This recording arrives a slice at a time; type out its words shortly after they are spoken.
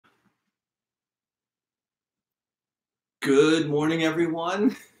Good morning,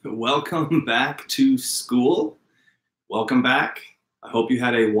 everyone. Welcome back to school. Welcome back. I hope you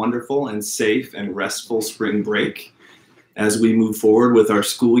had a wonderful and safe and restful spring break. As we move forward with our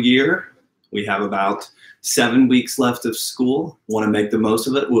school year, we have about 7 weeks left of school. Want to make the most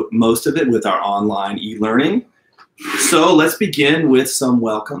of it with our online e-learning. So let's begin with some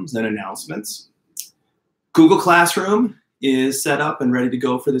welcomes and announcements. Google Classroom is set up and ready to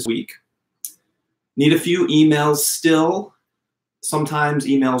go for this week. Need a few emails still. Sometimes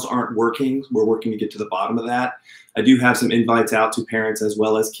emails aren't working. We're working to get to the bottom of that. I do have some invites out to parents as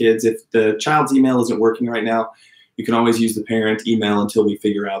well as kids. If the child's email isn't working right now, you can always use the parent email until we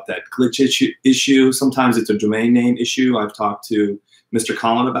figure out that glitch issue. Sometimes it's a domain name issue. I've talked to Mr.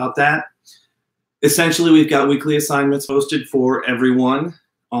 Collin about that. Essentially, we've got weekly assignments posted for everyone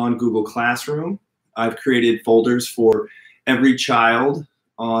on Google Classroom. I've created folders for every child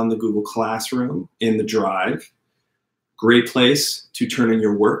on the Google Classroom in the Drive. Great place to turn in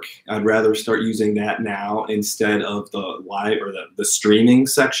your work. I'd rather start using that now instead of the live or the streaming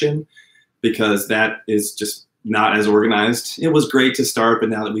section, because that is just not as organized. It was great to start, but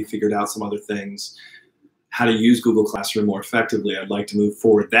now that we figured out some other things, how to use Google Classroom more effectively, I'd like to move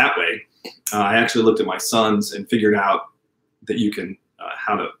forward that way. I actually looked at my sons and figured out that you can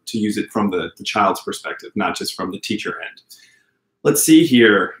how to use it from the child's perspective, not just from the teacher end. Let's see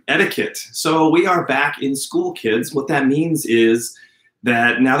here, etiquette. So we are back in school, kids. What that means is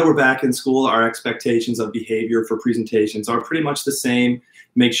that now that we're back in school, our expectations of behavior for presentations are pretty much the same.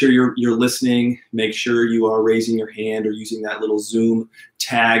 Make sure you're listening. Make sure you are raising your hand or using that little Zoom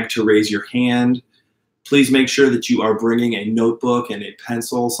tag to raise your hand. Please make sure that you are bringing a notebook and a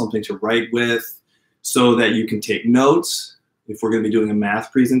pencil, something to write with, so that you can take notes. If we're going to be doing a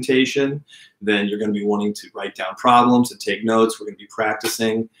math presentation, then you're going to be wanting to write down problems and take notes. We're going to be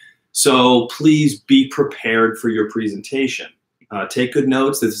practicing. So please be prepared for your presentation. Take good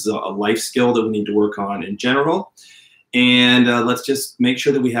notes. This is a life skill that we need to work on in general. And let's just make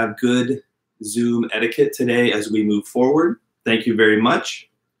sure that we have good Zoom etiquette today as we move forward. Thank you very much.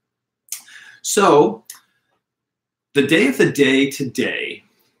 So the day of the day today,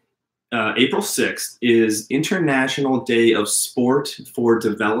 April 6th, is International Day of Sport for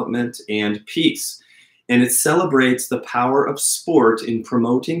Development and Peace. And it celebrates the power of sport in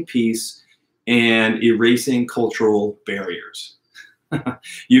promoting peace and erasing cultural barriers.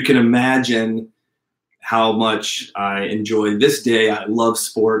 You can imagine how much I enjoy this day. I love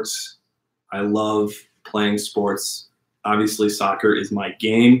sports. I love playing sports. Obviously, soccer is my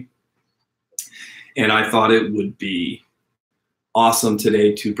game. And I thought it would be awesome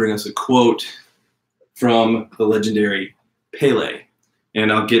today to bring us a quote from the legendary Pele. And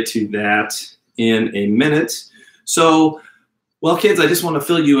I'll get to that in a minute. So, well, kids, I just want to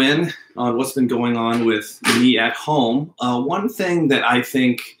fill you in on what's been going on with me at home. One thing that I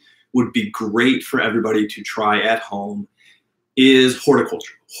think would be great for everybody to try at home is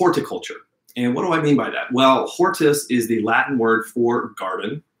horticulture. And what do I mean by that? Well, hortus is the Latin word for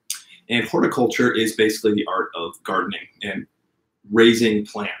garden, and horticulture is basically the art of gardening and raising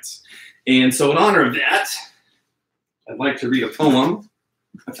plants. And so in honor of that, I'd like to read a poem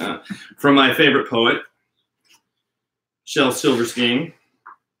from my favorite poet, Shel Silverstein.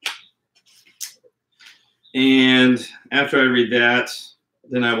 And after I read that,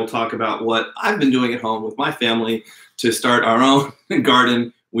 then I will talk about what I've been doing at home with my family to start our own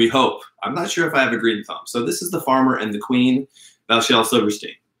garden, we hope. I'm not sure if I have a green thumb. So this is The Farmer and the Queen by Shel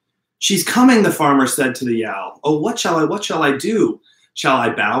Silverstein. "She's coming," the farmer said to the owl. "Oh, what shall I do? Shall I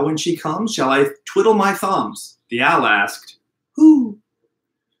bow when she comes? Shall I twiddle my thumbs?" The owl asked, "Who?"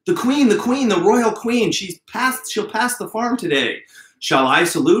 The queen, the royal queen. She'll pass the farm today." "Shall I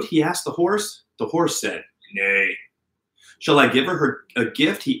salute?" he asked the horse. The horse said, "Nay." "Shall I give her a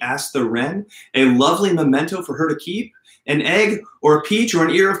gift?" he asked the wren. "A lovely memento for her to keep? An egg or a peach or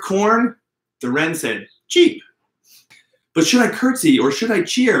an ear of corn?" The wren said, "Cheap." "But should I curtsy or should I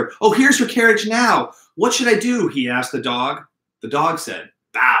cheer? Oh, here's her carriage now. What should I do?" he asked the dog. The dog said,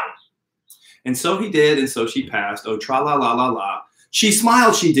 "Bow." And so he did, and so she passed. Oh, tra-la-la-la-la. "She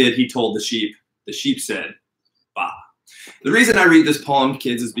smiled, she did," he told the sheep. The sheep said, "Bah." The reason I read this poem,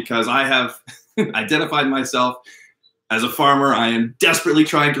 kids, is because I have identified myself as a farmer. I am desperately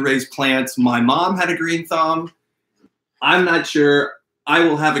trying to raise plants. My mom had a green thumb. I'm not sure I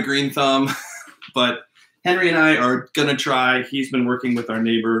will have a green thumb, but Henry and I are going to try. He's been working with our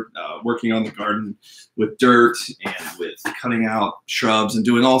neighbor, working on the garden with dirt and with cutting out shrubs and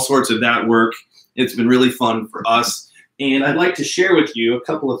doing all sorts of that work. It's been really fun for us. And I'd like to share with you a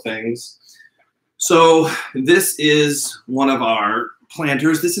couple of things. So this is one of our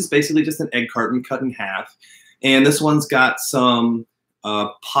planters. This is basically just an egg carton cut in half. And this one's got some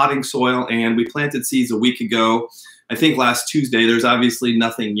potting soil, and we planted seeds a week ago. I think last Tuesday. There's obviously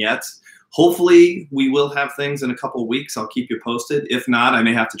nothing yet. Hopefully we will have things in a couple weeks. I'll keep you posted. If not, I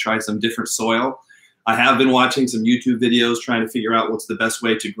may have to try some different soil. I have been watching some YouTube videos trying to figure out what's the best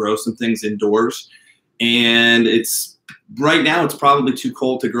way to grow some things indoors. And right now it's probably too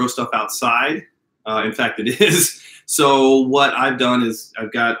cold to grow stuff outside. In fact, it is. So what I've done is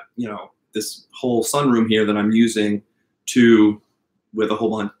I've got, this whole sunroom here that I'm using with a whole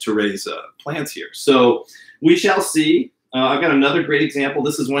bunch to raise plants here. So we shall see. I've got another great example.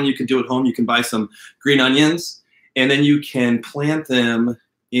 This is one you can do at home. You can buy some green onions, and then you can plant them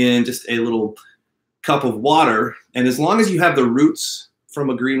in just a little cup of water. And as long as you have the roots from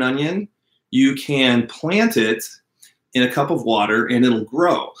a green onion, you can plant it in a cup of water and it'll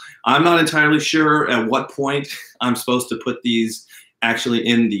grow. I'm not entirely sure at what point I'm supposed to put these actually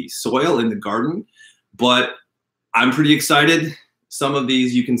in the soil in the garden, but I'm pretty excited. Some of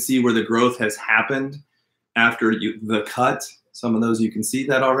these you can see where the growth has happened after the cut. Some of those you can see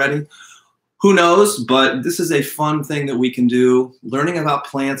that already. Who knows, but this is a fun thing that we can do. Learning about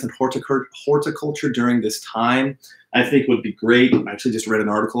plants and horticulture during this time, I think would be great. I actually just read an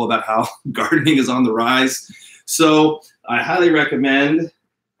article about how gardening is on the rise. So I highly recommend,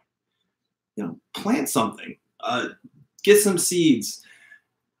 plant something, get some seeds,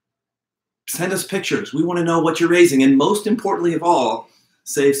 send us pictures. We want to know what you're raising. And most importantly of all,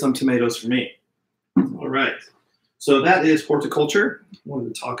 save some tomatoes for me. All right. So that is horticulture. I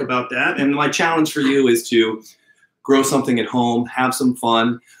wanted to talk about that. And my challenge for you is to grow something at home, have some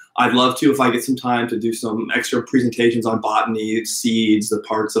fun. I'd love to, if I get some time, to do some extra presentations on botany, seeds, the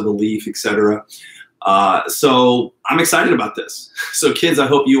parts of a leaf, etc. So I'm excited about this. So kids, I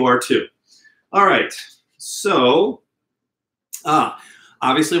hope you are too. All right. So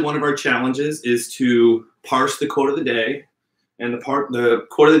obviously one of our challenges is to parse the quote of the day. And the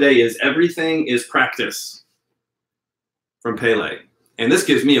quote of the day is, "Everything is practice," from Pele. And this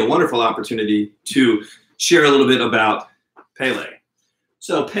gives me a wonderful opportunity to share a little bit about Pele.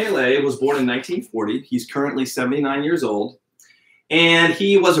 So Pele was born in 1940. He's currently 79 years old. And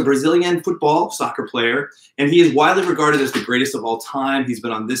he was a Brazilian soccer player. And he is widely regarded as the greatest of all time. He's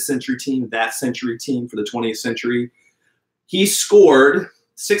been on this century team, that century team for the 20th century. He scored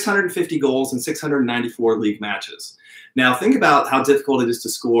 650 goals in 694 league matches. Now, think about how difficult it is to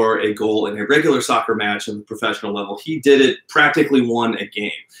score a goal in a regular soccer match at the professional level. He did it, practically won a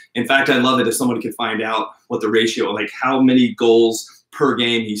game. In fact, I'd love it if someone could find out what the ratio, like how many goals per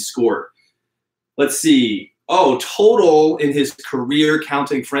game he scored. Let's see. Total in his career,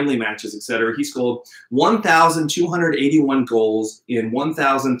 counting friendly matches, etc., he scored 1,281 goals in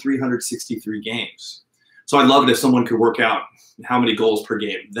 1,363 games. So I'd love it if someone could work out how many goals per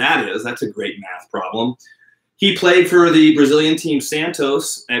game that is. That's a great math problem. He played for the Brazilian team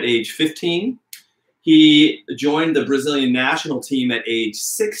Santos at age 15. He joined the Brazilian national team at age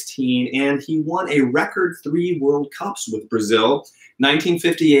 16, and he won a record 3 World Cups with Brazil,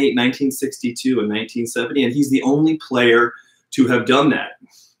 1958, 1962, and 1970, and he's the only player to have done that.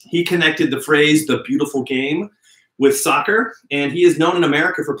 He connected the phrase, "the beautiful game," with soccer, and he is known in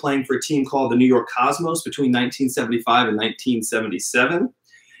America for playing for a team called the New York Cosmos between 1975 and 1977.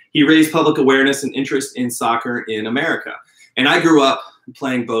 He raised public awareness and interest in soccer in America. And I grew up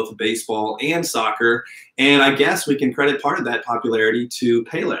playing both baseball and soccer, and I guess we can credit part of that popularity to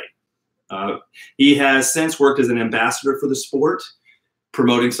Pele. He has since worked as an ambassador for the sport,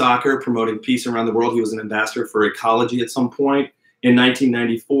 promoting soccer, promoting peace around the world. He was an ambassador for ecology at some point. In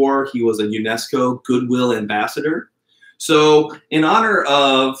 1994, he was a UNESCO Goodwill Ambassador. So in honor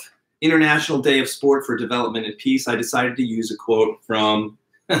of International Day of Sport for Development and Peace, I decided to use a quote from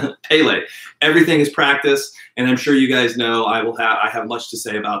Pele. Everything is practice, and I'm sure you guys know I have much to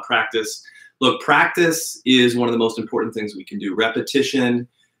say about practice. Look, practice is one of the most important things we can do. Repetition,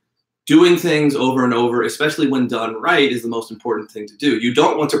 doing things over and over, especially when done right, is the most important thing to do. You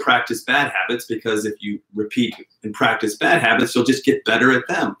don't want to practice bad habits, because if you repeat and practice bad habits, you'll just get better at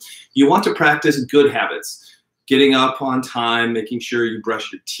them. You want to practice good habits, getting up on time, making sure you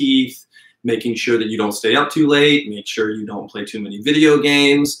brush your teeth, making sure that you don't stay up too late, make sure you don't play too many video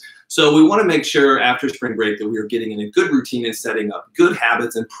games. So we want to make sure after spring break that we are getting in a good routine and setting up good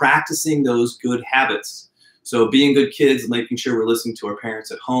habits and practicing those good habits. So being good kids, making sure we're listening to our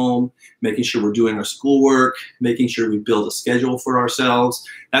parents at home, making sure we're doing our schoolwork, making sure we build a schedule for ourselves.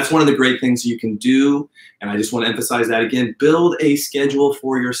 That's one of the great things you can do. And I just want to emphasize that again. Build a schedule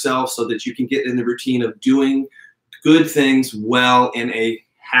for yourself so that you can get in the routine of doing good things well in a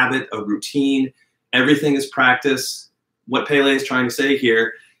habit, a routine. Everything is practice. What Pele is trying to say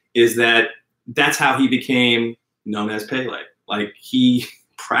here is that that's how he became known as Pele. Like, he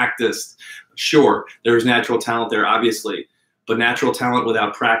practiced. Sure, there was natural talent there, obviously, but natural talent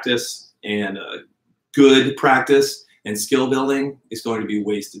without practice and good practice and skill building is going to be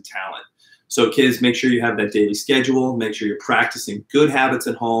wasted talent. So kids, make sure you have that daily schedule. Make sure you're practicing good habits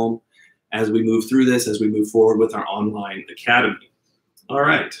at home as we move through this, as we move forward with our online academy. All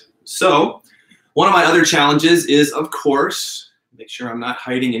right. So one of my other challenges is, of course, make sure I'm not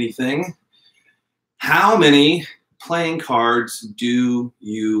hiding anything. How many playing cards do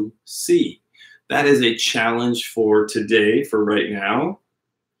you see? That is a challenge for today, for right now.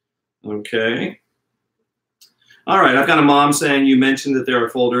 Okay. All right, I've got a mom saying you mentioned that there are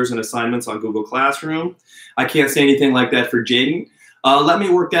folders and assignments on Google Classroom. I can't say anything like that for Jaden. Let me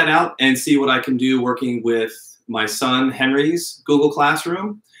work that out and see what I can do working with my son Henry's Google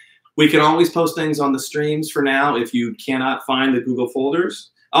Classroom. We can always post things on the streams for now if you cannot find the Google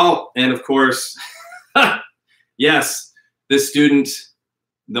folders. Oh, and of course, yes, this student,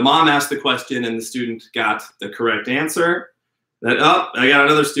 the mom asked the question and the student got the correct answer. I got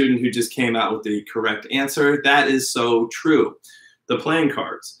another student who just came out with the correct answer. That is so true. The playing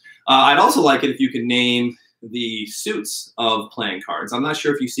cards. I'd also like it if you could name the suits of playing cards. I'm not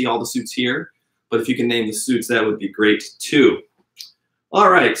sure if you see all the suits here, but if you can name the suits, that would be great too.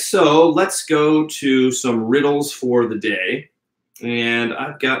 All right, so let's go to some riddles for the day. And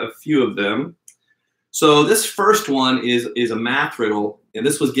I've got a few of them. So this first one is a math riddle, and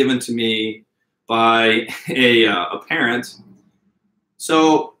this was given to me by a parent.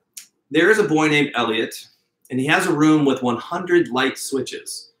 So there is a boy named Elliot, and he has a room with 100 light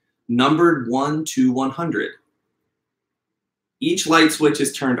switches, numbered 1 to 100. Each light switch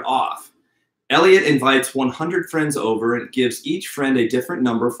is turned off. Elliot invites 100 friends over and gives each friend a different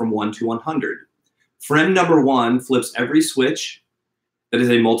number from 1 to 100. Friend number 1 flips every switch that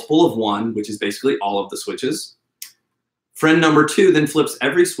is a multiple of 1, which is basically all of the switches. Friend number 2 then flips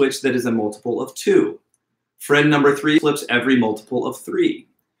every switch that is a multiple of 2. Friend number 3 flips every multiple of 3.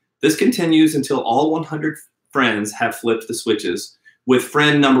 This continues until all 100 friends have flipped the switches, with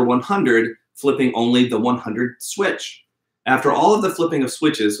friend number 100 flipping only the 100 switch. After all of the flipping of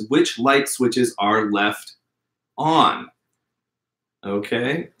switches, which light switches are left on?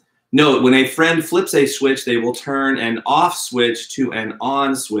 Okay. Note, when a friend flips a switch, they will turn an off switch to an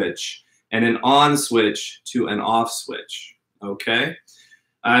on switch, and an on switch to an off switch. Okay.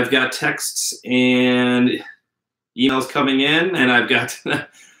 I've got texts and emails coming in, and I've got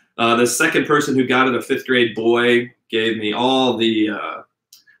the second person who got it, a 5th grade boy, gave me all the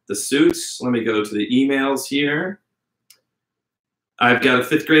suits. Let me go to the emails here. I've got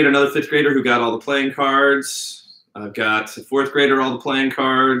another 5th grader who got all the playing cards. I've got a 4th grader, all the playing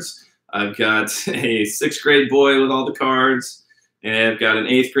cards. I've got a 6th grade boy with all the cards. And I've got an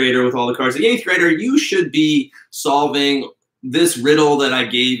 8th grader with all the cards. The 8th grader, you should be solving this riddle that I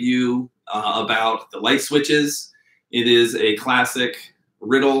gave you about the light switches. It is a classic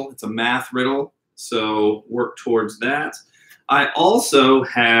riddle. It's a math riddle, so work towards that. I also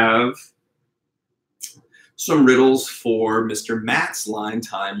have some riddles for Mr. Matt's line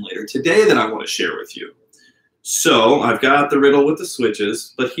time later today that I want to share with you. So I've got the riddle with the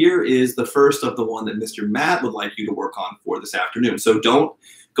switches, but here is the first of the one that Mr. Matt would like you to work on for this afternoon. So don't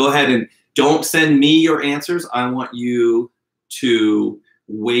go ahead and don't send me your answers. I want you to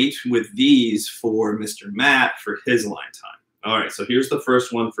wait with these for Mr. Matt for his line time. All right, so here's the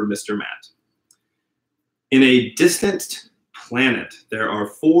first one for Mr. Matt. In a distant planet, there are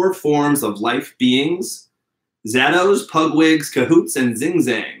 4 forms of life beings: Zados, Pugwigs, Cahoots, and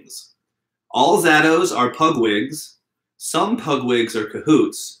Zingzangs. All Zados are Pugwigs. Some Pugwigs are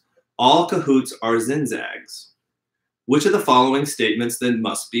Cahoots. All Cahoots are Zingzags. Which of the following statements then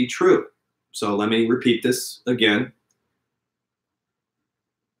must be true? So let me repeat this again.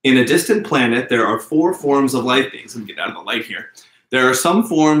 In a distant planet, there are 4 forms of life beings. Let me get out of the light here. There are some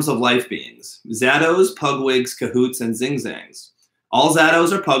forms of life beings: Zados, Pugwigs, Cahoots, and Zingzangs. All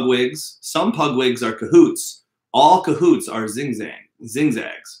Zados are Pugwigs. Some Pugwigs are Cahoots. All Cahoots are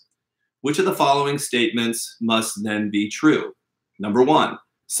Zingzags. Which of the following statements must then be true? Number 1,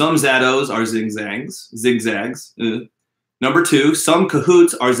 some Zados are zigzags. Number 2, some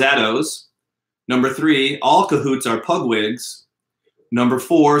Cahoots are Zados. Number 3, all Cahoots are Pugwigs. Number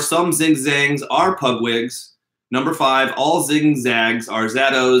 4, some Zigzags are Pugwigs. Number 5, all Zigzags are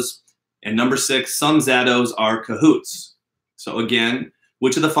Zados. And number 6, some Zados are Cahoots. So again,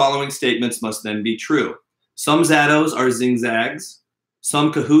 which of the following statements must then be true? Some Zados are Zigzags.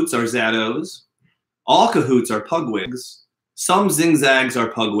 Some Cahoots are Zados. All Cahoots are Pugwigs. Some Zigzags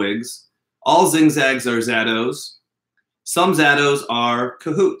are Pugwigs. All Zigzags are Zados. Some Zados are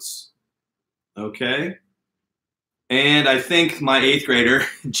Cahoots. Okay. And I think my 8th grader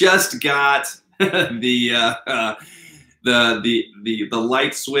just got the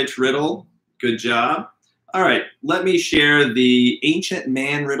light switch riddle. Good job. All right, let me share the ancient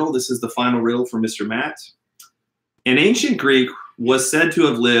man riddle. This is the final riddle for Mr. Matt. An ancient Greek was said to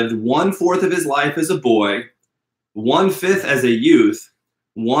have lived 1/4 of his life as a boy, 1/5 as a youth,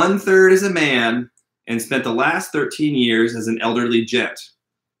 1/3 as a man, and spent the last 13 years as an elderly gent.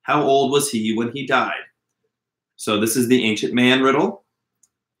 How old was he when he died? So this is the ancient man riddle.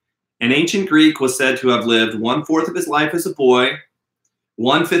 An ancient Greek was said to have lived 1/4 of his life as a boy,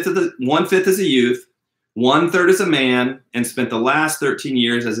 1/5 as a youth, 1/3 as a man, and spent the last 13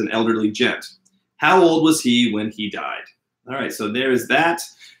 years as an elderly gent. How old was he when he died? All right, so there is that.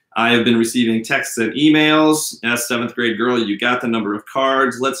 I have been receiving texts and emails. As 7th grade girl, you got the number of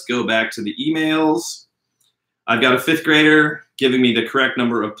cards. Let's go back to the emails. I've got a 5th grader giving me the correct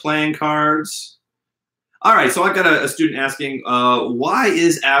number of playing cards. All right, so I've got a student asking, why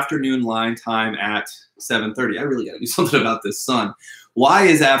is afternoon line time at 7:30? I really got to do something about this, son. Why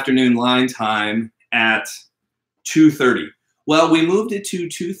is afternoon line time at 2:30? Well, we moved it to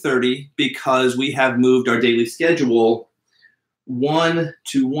 2:30 because we have moved our daily schedule. 1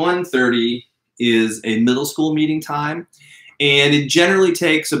 to 1:30 is a middle school meeting time, and it generally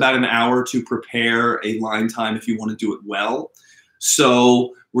takes about an hour to prepare a line time if you want to do it well.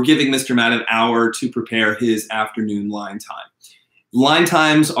 So we're giving Mr. Matt an hour to prepare his afternoon line time. Line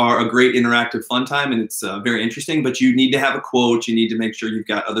times are a great interactive fun time, and it's very interesting, but you need to have a quote. You need to make sure you've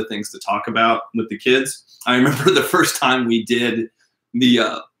got other things to talk about with the kids. I remember the first time we did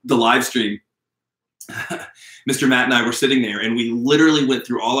the live stream, Mr. Matt and I were sitting there, and we literally went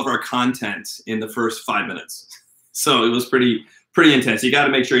through all of our content in the first 5 minutes. So it was pretty intense. You got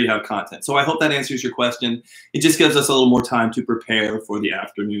to make sure you have content. So I hope that answers your question. It just gives us a little more time to prepare for the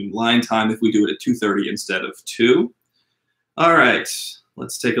afternoon line time if we do it at 2:30 instead of 2. All right,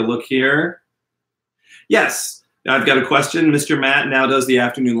 let's take a look here. Yes, I've got a question. Mr. Matt now does the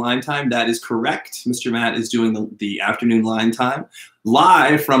afternoon line time. That is correct. Mr. Matt is doing the afternoon line time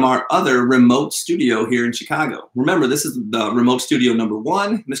live from our other remote studio here in Chicago. Remember, this is the remote studio number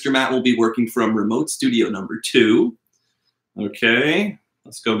 1. Mr. Matt will be working from remote studio number 2. Okay,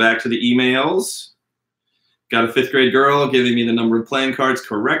 let's go back to the emails. Got a 5th grade girl giving me the number of playing cards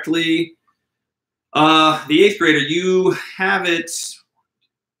correctly. The 8th grader, you have it.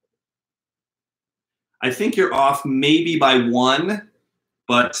 I think you're off maybe by 1,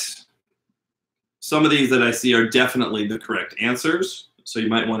 but some of these that I see are definitely the correct answers. So you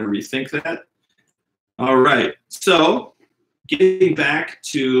might want to rethink that. All right, so getting back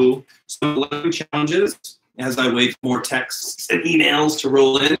to some learning challenges as I wait for more texts and emails to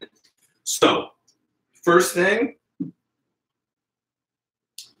roll in. So first thing,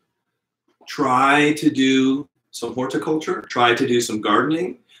 try to do some horticulture, try to do some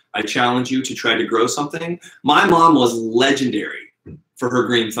gardening. I challenge you to try to grow something. My mom was legendary for her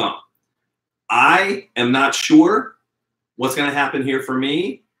green thumb. I am not sure what's going to happen here for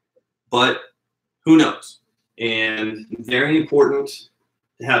me, but who knows? And very important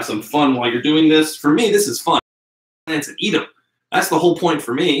to have some fun while you're doing this. For me, this is fun. Plants and eat them. That's the whole point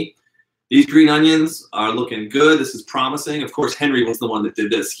for me. These green onions are looking good. This is promising. Of course, Henry was the one that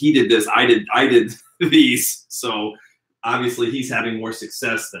did this. He did this. I did these. So obviously he's having more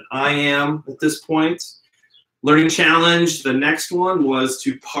success than I am at this point. Learning challenge. The next one was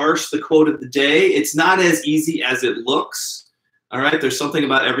to parse the quote of the day. It's not as easy as it looks. All right. There's something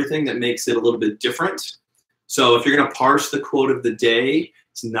about everything that makes it a little bit different. So if you're going to parse the quote of the day,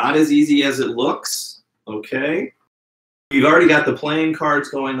 it's not as easy as it looks. Okay. We've already got the playing cards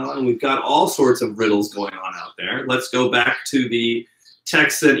going on, and we've got all sorts of riddles going on out there. Let's go back to the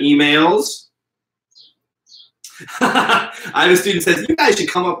texts and emails. I have a student who says, you guys should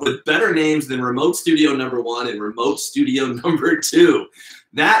come up with better names than Remote Studio number 1 and Remote Studio number 2.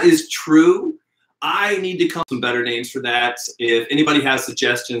 That is true. I need to come up with some better names for that. If anybody has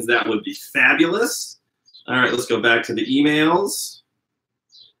suggestions, that would be fabulous. All right, let's go back to the emails.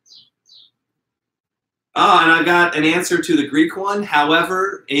 Oh, and I got an answer to the Greek one.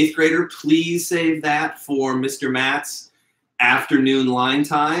 However, 8th grader, please save that for Mr. Matt's afternoon line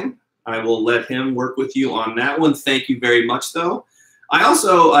time. I will let him work with you on that one. Thank you very much, though. I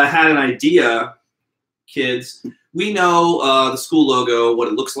also had an idea, kids. We know the school logo, what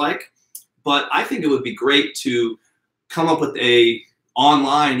it looks like, but I think it would be great to come up with a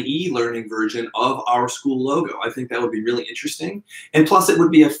online e-learning version of our school logo. I think that would be really interesting. And plus, it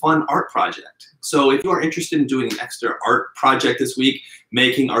would be a fun art project. So if you are interested in doing an extra art project this week,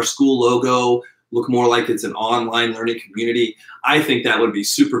 making our school logo look more like it's an online learning community. I think that would be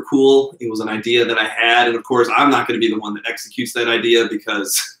super cool. It was an idea that I had, and of course, I'm not going to be the one that executes that idea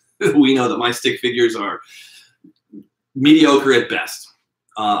because we know that my stick figures are mediocre at best.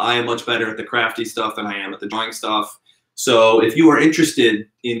 I am much better at the crafty stuff than I am at the drawing stuff. So if you are interested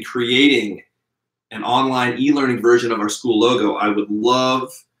in creating an online e-learning version of our school logo, I would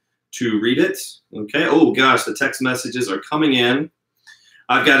love to read it. Okay. Oh gosh, the text messages are coming in.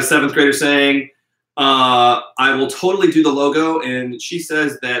 I've got a 7th grader saying, I will totally do the logo. And she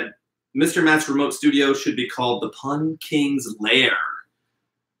says that Mr. Matt's remote studio should be called the Pun King's Lair.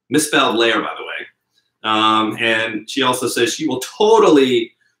 Misspelled lair, by the way. And she also says she will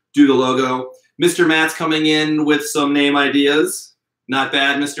totally do the logo. Mr. Matt's coming in with some name ideas. Not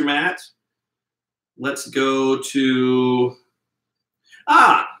bad, Mr. Matt. Let's go to,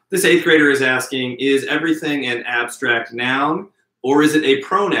 this 8th grader is asking, is everything an abstract noun or is it a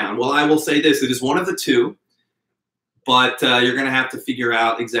pronoun? Well, I will say this, it is one of the two, but you're gonna have to figure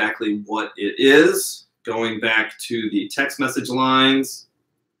out exactly what it is. Going back to the text message lines.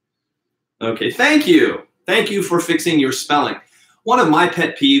 Okay, thank you. Thank you for fixing your spelling. One of my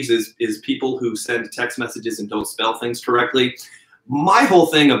pet peeves is people who send text messages and don't spell things correctly. My whole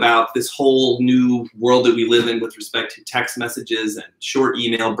thing about this whole new world that we live in with respect to text messages and short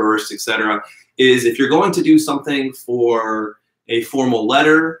email bursts, etc., is if you're going to do something for a formal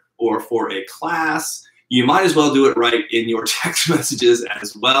letter or for a class, you might as well do it right in your text messages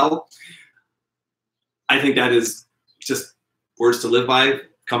as well. I think that is just words to live by,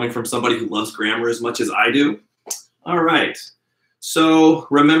 coming from somebody who loves grammar as much as I do. All right. So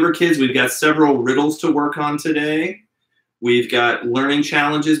remember, kids, we've got several riddles to work on today. We've got learning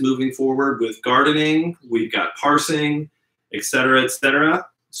challenges moving forward with gardening. We've got parsing, et cetera, et cetera.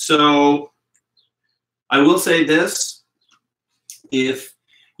 So I will say this. If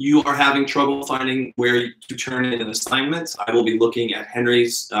you are having trouble finding where to turn in an assignment, I will be looking at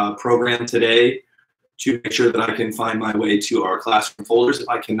Henry's program today to make sure that I can find my way to our classroom folders. If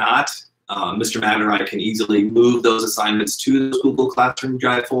I cannot, Mr. Matt or I can easily move those assignments to the Google Classroom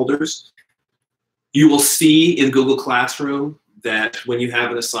Drive folders. You will see in Google Classroom that when you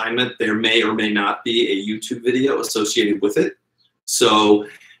have an assignment, there may or may not be a YouTube video associated with it. So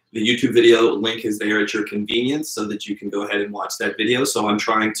the YouTube video link is there at your convenience so that you can go ahead and watch that video. So I'm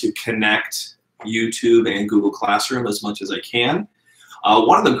trying to connect YouTube and Google Classroom as much as I can.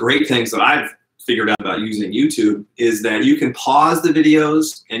 One of the great things that I've figured out about using YouTube is that you can pause the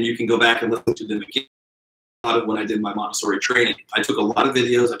videos and you can go back and listen to them again. A lot of when I did my Montessori training, I took a lot of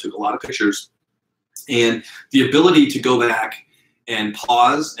videos, I took a lot of pictures, and the ability to go back and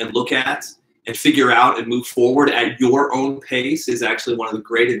pause and look at and figure out and move forward at your own pace is actually one of the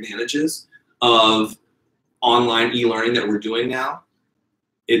great advantages of online e-learning that we're doing now.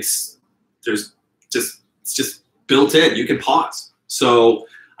 It's just built in. You can pause. So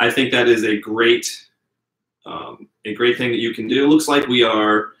I think that is a great thing that you can do. It looks like we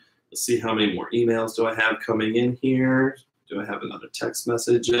are, let's see how many more emails do I have coming in here. Do I have another text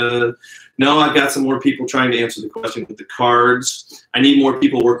message? No, I've got some more people trying to answer the question with the cards. I need more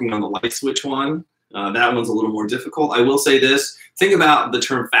people working on the light switch one. That one's a little more difficult. I will say this, think about the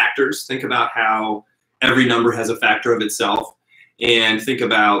term factors. Think about how every number has a factor of itself. And think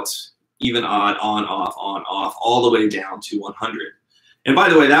about even, odd, on, off, all the way down to 100. And by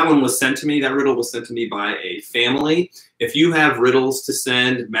the way, that one was sent to me. That riddle was sent to me by a family. If you have riddles to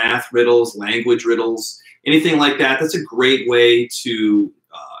send, math riddles, language riddles, anything like that, that's a great way to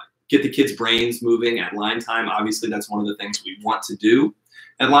get the kids' brains moving at line time. Obviously, that's one of the things we want to do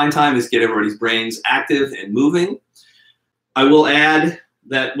at line time is get everybody's brains active and moving. I will add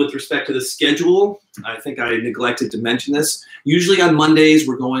that with respect to the schedule, I think I neglected to mention this. Usually on Mondays,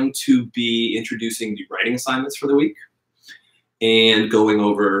 we're going to be introducing the writing assignments for the week and going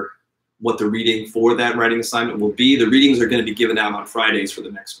over what the reading for that writing assignment will be. The readings are going to be given out on Fridays for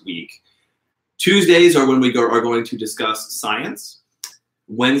the next week. Tuesdays are when we are going to discuss science.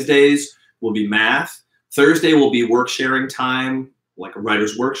 Wednesdays will be math. Thursday will be work sharing time, like a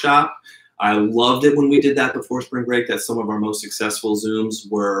writer's workshop. I loved it when we did that before spring break. That some of our most successful Zooms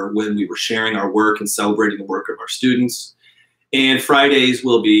were when we were sharing our work and celebrating the work of our students. And Fridays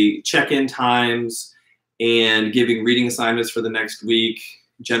will be check-in times and giving reading assignments for the next week,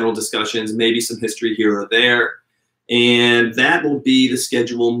 general discussions, maybe some history here or there. And that will be the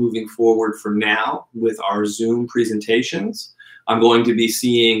schedule moving forward for now with our Zoom presentations. I'm going to be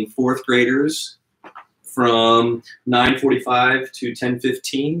seeing 4th graders from 9:45 to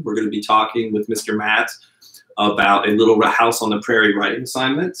 10:15. We're going to be talking with Mr. Matt about a Little House on the Prairie writing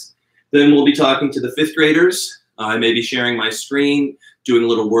assignment. Then we'll be talking to the 5th graders. I may be sharing my screen doing a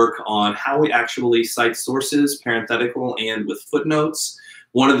little work on how we actually cite sources, parenthetical and with footnotes.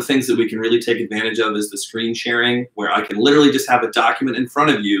 One of the things that we can really take advantage of is the screen sharing, where I can literally just have a document in front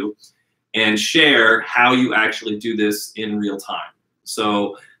of you and share how you actually do this in real time.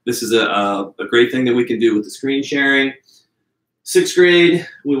 So this is a great thing that we can do with the screen sharing. 6th grade,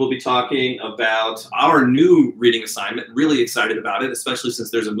 we will be talking about our new reading assignment. Really excited about it, especially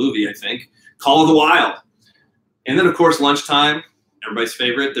since there's a movie, I think, Call of the Wild. And then, of course, lunchtime, everybody's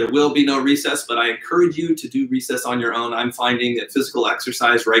favorite. There will be no recess, but I encourage you to do recess on your own. I'm finding that physical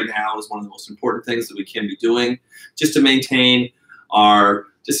exercise right now is one of the most important things that we can be doing just to maintain our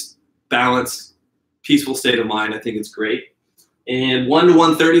just balanced, peaceful state of mind. I think it's great. And 1 to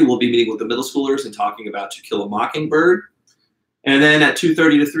 1:30, we'll be meeting with the middle schoolers and talking about To Kill a Mockingbird. And then at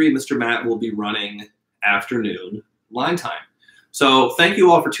 2:30 to 3, Mr. Matt will be running afternoon line time. So thank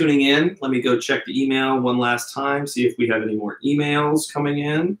you all for tuning in. Let me go check the email one last time, see if we have any more emails coming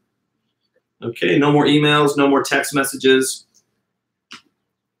in. Okay, no more emails, no more text messages.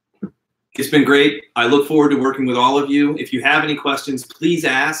 It's been great. I look forward to working with all of you. If you have any questions, please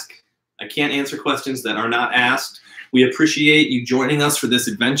ask. I can't answer questions that are not asked. We appreciate you joining us for this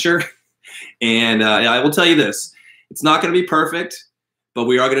adventure. And I will tell you this, it's not going to be perfect, but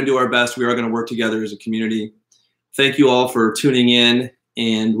we are going to do our best. We are going to work together as a community. Thank you all for tuning in,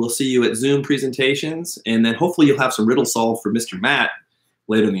 and we'll see you at Zoom presentations. And then hopefully you'll have some riddle solved for Mr. Matt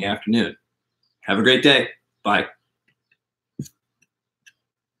later in the afternoon. Have a great day. Bye.